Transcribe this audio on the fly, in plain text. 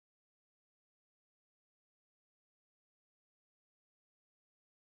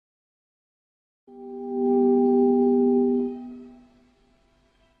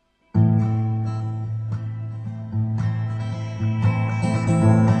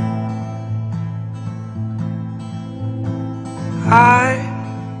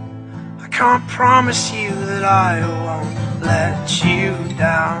can't promise you that I won't let you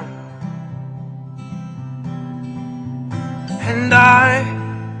down. And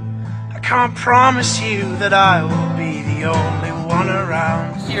I can't promise you that I will be the only one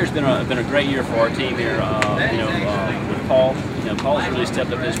around. This year's been a great year for our team here. With Paul, Paul's really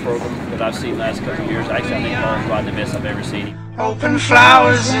stepped up his program that I've seen the last couple of years. Actually, I think Paul's probably the best I've ever seen him. Open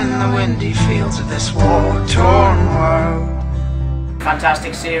flowers in the windy fields of this war-torn world.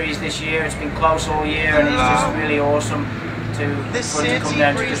 Fantastic series this year. It's been close all year, and it's just really awesome for it to come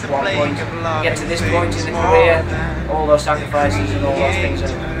down to just 1 point. Get to this point in the career, all those sacrifices and all those things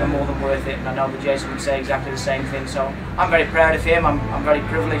are more than worth it. And I know that Jason would say exactly the same thing. So I'm very proud of him. I'm very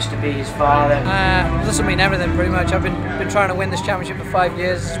privileged to be his father. It doesn't mean everything, pretty much. I've been trying to win this championship for 5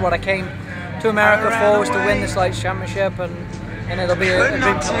 years. This is what I came to America for, was to win this Lights Championship, and it'll be a dream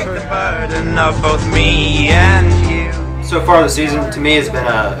come true. The burden of both me and you. So far the season to me has been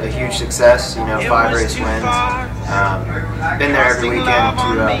a huge success. 5 race wins. Been there every weekend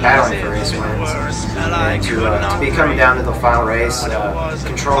to battling for race wins, and to be coming down to the final race,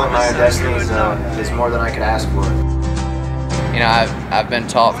 controlling my own destiny is more than I could ask for. I've been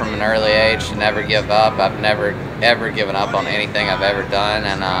taught from an early age to never give up. I've never ever given up on anything I've ever done,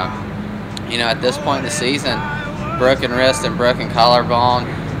 and at this point in the season, broken wrist and broken collarbone,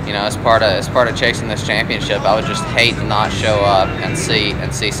 as part of chasing this championship, I would just hate to not show up and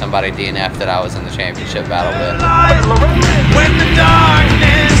see somebody DNF that I was in the championship battle with. When the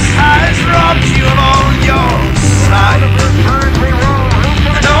darkness has robbed you of all your sight,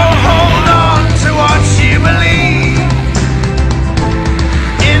 don't hold on to what you believe.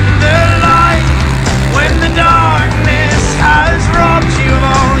 In the light, when the darkness has robbed you of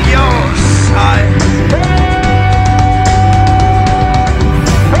all your sight.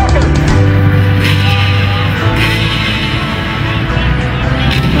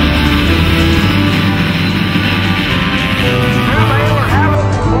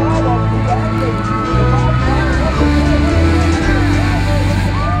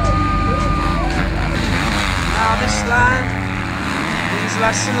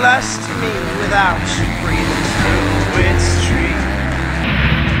 Less and less to me without you breathing through its tree.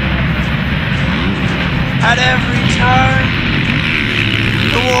 At every turn,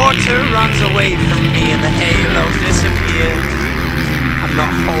 the water runs away from me and the halo disappears. I'm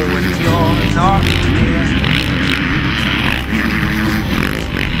not whole and you're not here.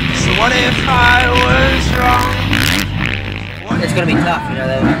 So what if I was wrong? It's going to be tough,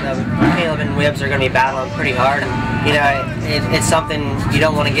 Caleb and Wibbs are going to be battling pretty hard, and it's something you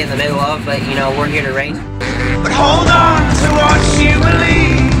don't want to get in the middle of, but we're here to race. But hold on to what you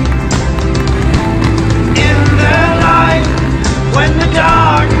believe. In the light, when the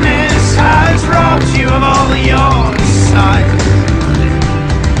darkness has robbed you of all your sight,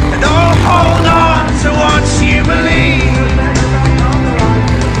 and hold on to what you believe.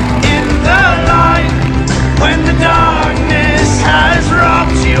 In the light, when the darkness has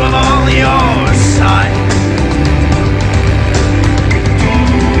robbed you of all your sight.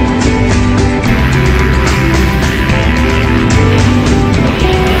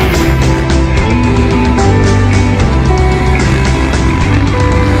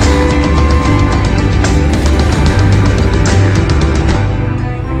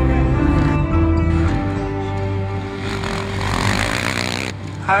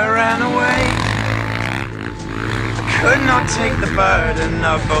 I ran away. I could not take the burden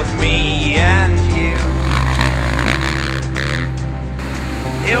of both me and you.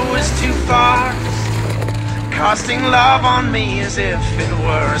 It was too far, casting love on me as if it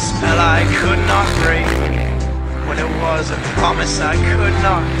were a spell I could not break, when it was a promise I could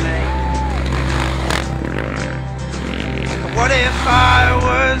not make. What if I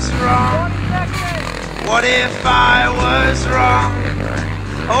was wrong? What if I was wrong?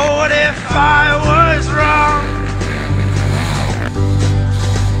 Oh, what if I was wrong?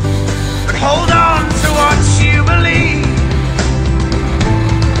 But hold on to what you believe.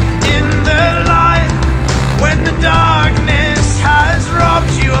 In the light, when the darkness has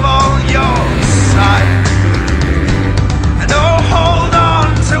robbed you of all your sight, and hold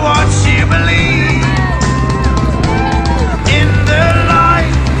on to what you believe. In the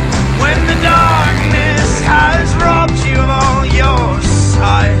light, when the darkness has robbed you of all your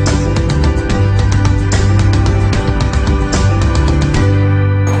sight.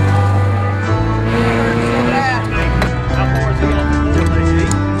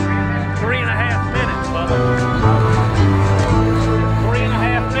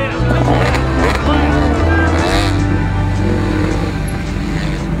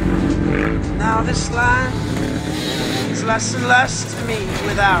 was less and less to me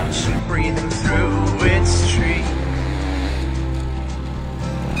without you breathing through its tree.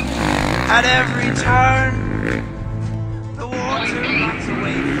 At every turn, the water runs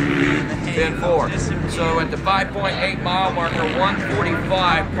away from me in the halo. 10-4. So at the 5.8 mile marker,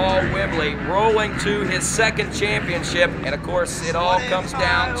 1:45, Paul Whibley rolling to his second championship. And of course, it all comes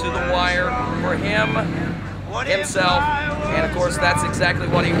down to the wire for him, himself. And of course, that's exactly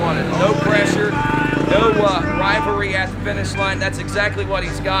what he wanted. No pressure, no rivalry at the finish line. That's exactly what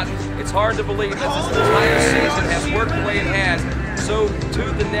he's got. It's hard to believe that this entire season has worked the way it has. So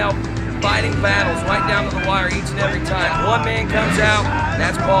tooth and nail, fighting battles right down to the wire each and every time. One man comes out, and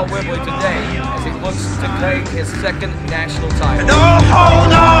that's Paul Whibley today, as he looks to take his second national title. And oh,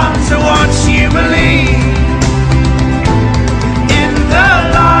 hold on to what you believe in the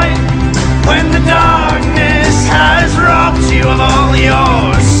light when the darkness has robbed you of all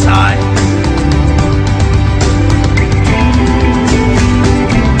your sight.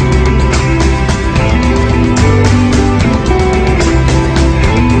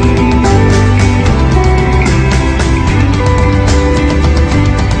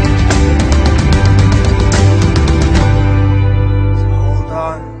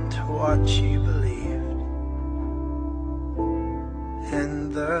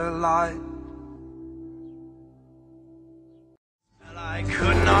 I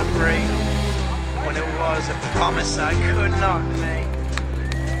could not break when it was a promise I could not make.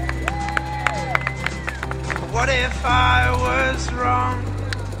 What if I was wrong?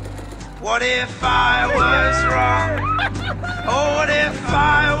 What if I was wrong? Oh, what if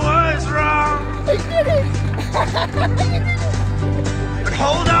I was wrong? But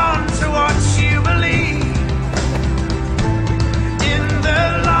hold on to what you believe in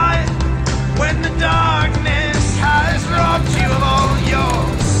the light when the darkness has robbed you of all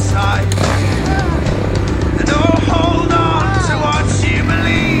your sight. And oh, hold on to what you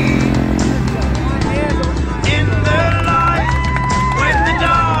believe in the light when the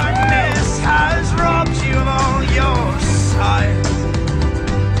darkness has robbed you of all your sight.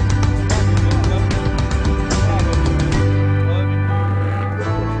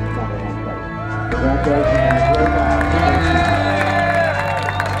 We're gonna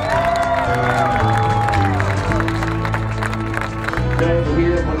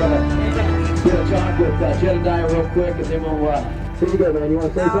get a talk with Jedediah real quick, and then we'll see you go, man. You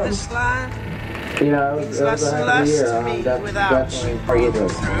want to say something? You know, it was a heck of a year. That's definitely part of it.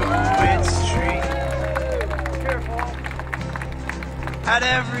 At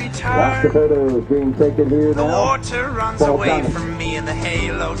every Watch the turn, photos being taken here the now. water runs away from me and the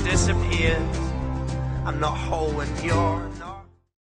halo disappears. I'm not whole when you're not.